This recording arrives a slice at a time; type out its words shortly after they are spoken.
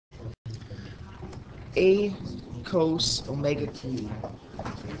A cos omega t.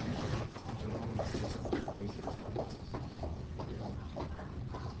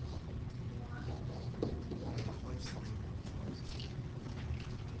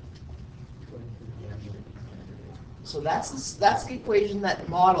 So that's the equation that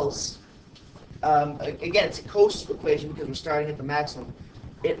models. Again, it's a cos equation because we're starting at the maximum.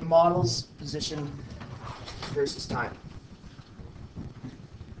 It models position versus time.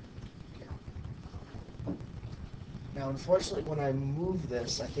 Now, unfortunately, when I move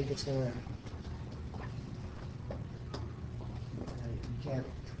this, I think it's gonna. You can't.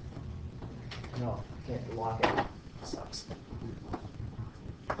 No, you can't lock it. It sucks.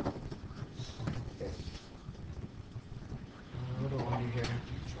 Okay. What do I want to do here?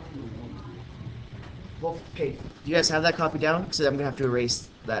 Well, okay. Do you guys have that copy down? Because I'm gonna have to erase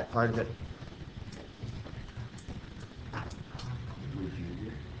that part of it.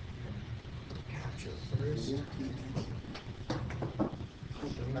 Capture first.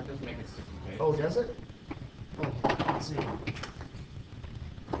 Oh, does it? Oh, let's see.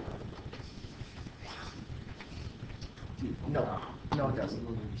 No, no, it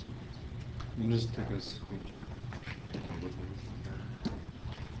doesn't. You just take a screenshot.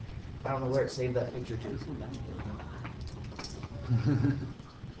 I don't know where it saved that picture to.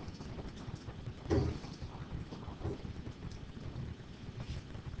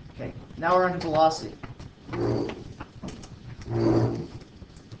 Okay, now we're on velocity.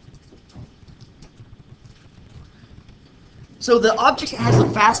 So the object has the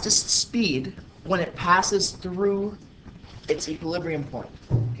fastest speed when it passes through its equilibrium point.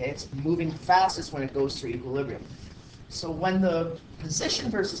 Okay, it's moving fastest when it goes through equilibrium. So when the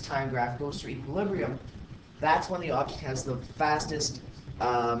position versus time graph goes through equilibrium, that's when the object has the fastest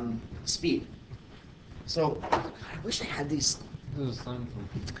speed. So I wish I had these. This is a sine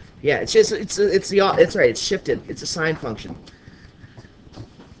function. Yeah, it's right. It's shifted. It's a sine function.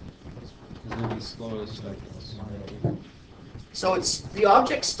 It's gonna be slow as seconds. So it's the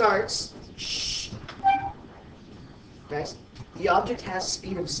object starts. Shh, guys. The object has a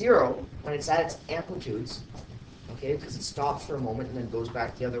speed of 0 when it's at its amplitudes. Okay, because it stops for a moment and then goes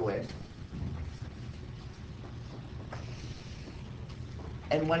back the other way.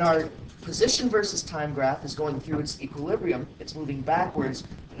 And when our position versus time graph is going through its equilibrium, it's moving backwards,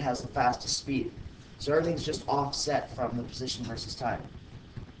 it has the fastest speed. So everything's just offset from the position versus time.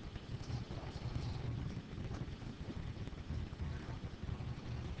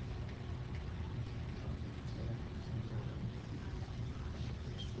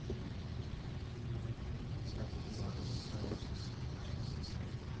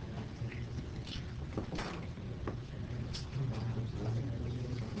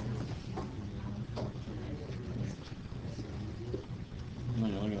 No,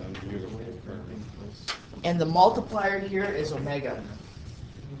 you're looking at the view. And the multiplier here is omega.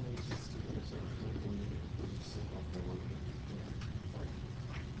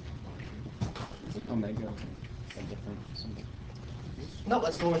 Omega. A different symbol. No,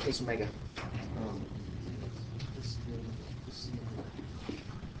 that's lowercase omega.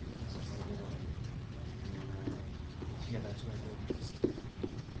 Yeah, that's what I did.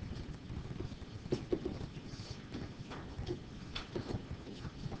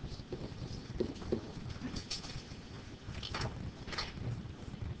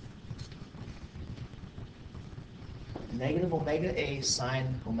 Negative omega A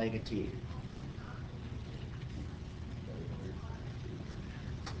sine omega t.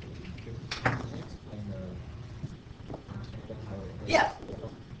 Yeah.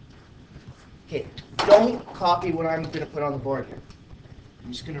 Okay, don't copy what I'm going to put on the board here.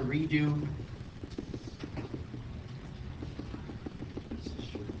 I'm just going to redo.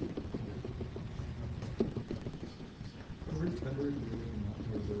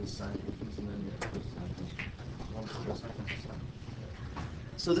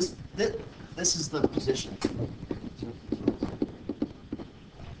 So this is the position.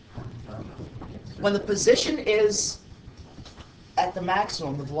 When the position is at the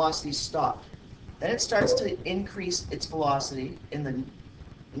maximum, the velocity is stopped. Then it starts to increase its velocity in the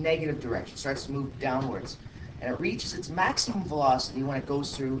negative direction, starts to move downwards. And it reaches its maximum velocity when it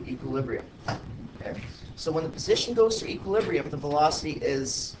goes through equilibrium. Okay? So when the position goes through equilibrium, the velocity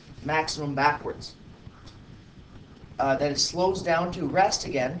is maximum backwards. Then it slows down to rest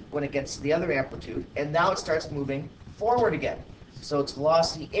again when it gets to the other amplitude, and now it starts moving forward again. So its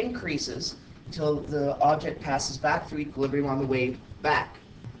velocity increases until the object passes back through equilibrium on the way back.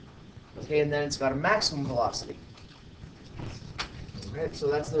 Okay, and then it's got a maximum velocity. Right,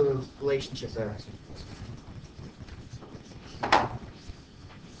 so that's the relationship there.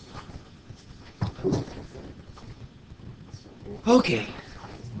 Okay.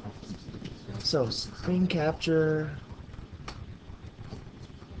 So screen capture.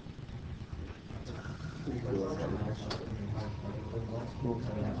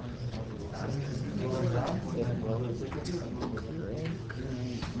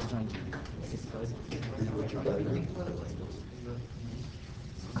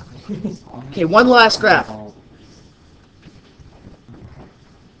 Okay, one last graph.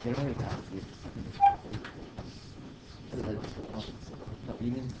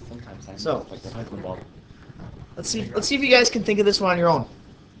 So let's see if you guys can think of this one on your own.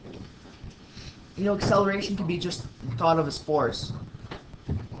 You know, acceleration can be just thought of as force.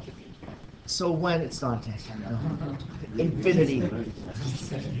 So when it's not infinity.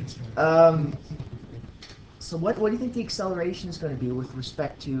 So what do you think the acceleration is going to be with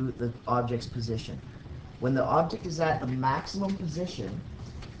respect to the object's position? When the object is at the maximum position,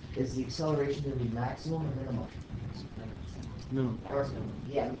 is the acceleration going to be maximum or minimum? No. Or,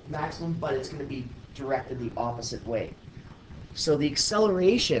 yeah, maximum, but it's going to be directed the opposite way. So the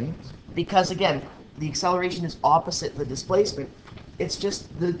acceleration, because again, the acceleration is opposite the displacement, it's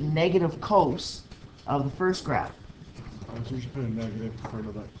just the negative cos of the first graph. So we should put a negative in front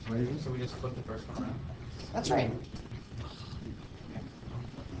of that equation. So we just flip the first one around. That's right.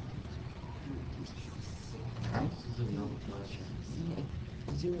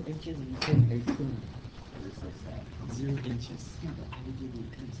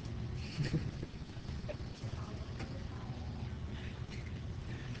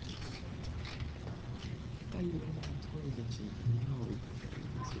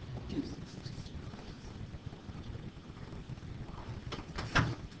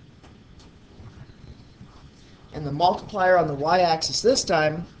 And the multiplier on the y-axis this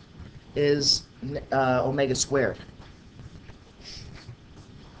time is omega squared.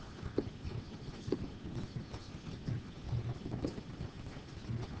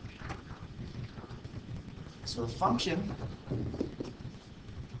 So the function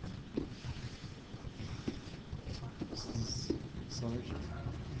Acceleration.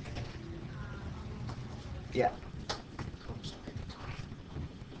 yeah.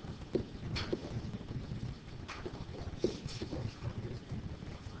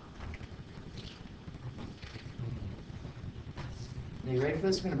 Are you ready for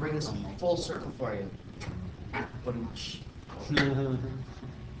this? I'm going to bring this full circle for you.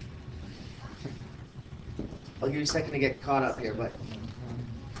 I'll give you a second to get caught up here, but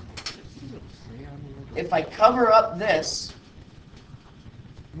if I cover up this,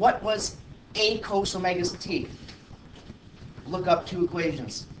 what was a cos omega t? Look up two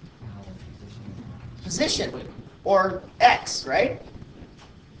equations. Position, or x, right?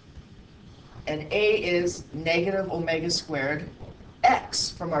 And a is negative omega squared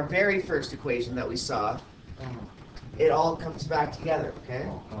x from our very first equation that we saw. It all comes back together, okay?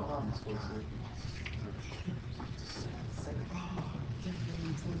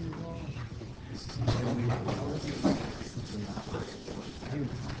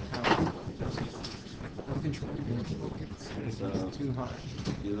 Too high.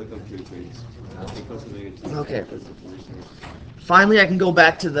 You look up two equations. Because of negative. Okay. Finally, I can go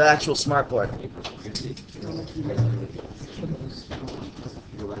back to the actual smartboard.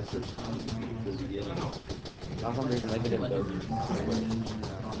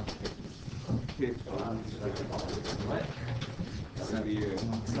 Severe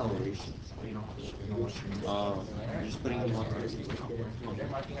acceleration. You're just putting them on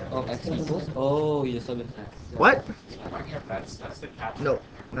Oh, X equals? Oh, you said it. What? That's the cap. No,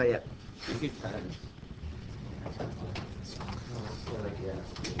 not yet.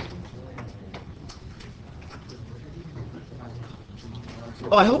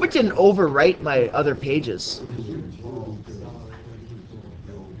 Oh, I hope it didn't overwrite my other pages.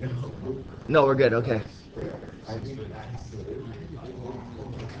 No, we're good. Okay.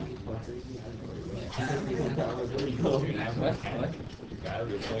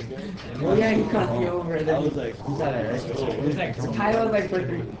 Oh yeah, he cut me over and then he was like, you said it, right? It was like, Kyle was like for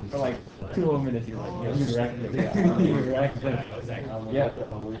like 2 more minutes, he was like, you wrecked it. You wrecked it. Yeah.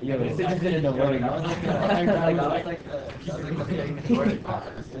 Yeah, but it's just in the loading. I was like,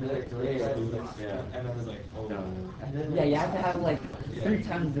 yeah, you have to have like 3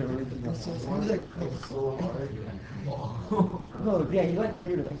 times the original. No, yeah, he went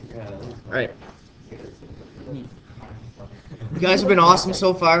through the Right. You guys have been awesome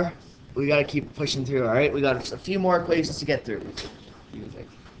so far. We got to keep pushing through, all right? We got a few more equations to get through.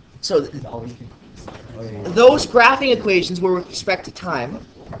 So those graphing equations were with respect to time.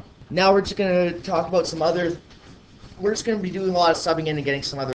 Now we're just going to talk about some other. We're just going to be doing a lot of subbing in and getting some other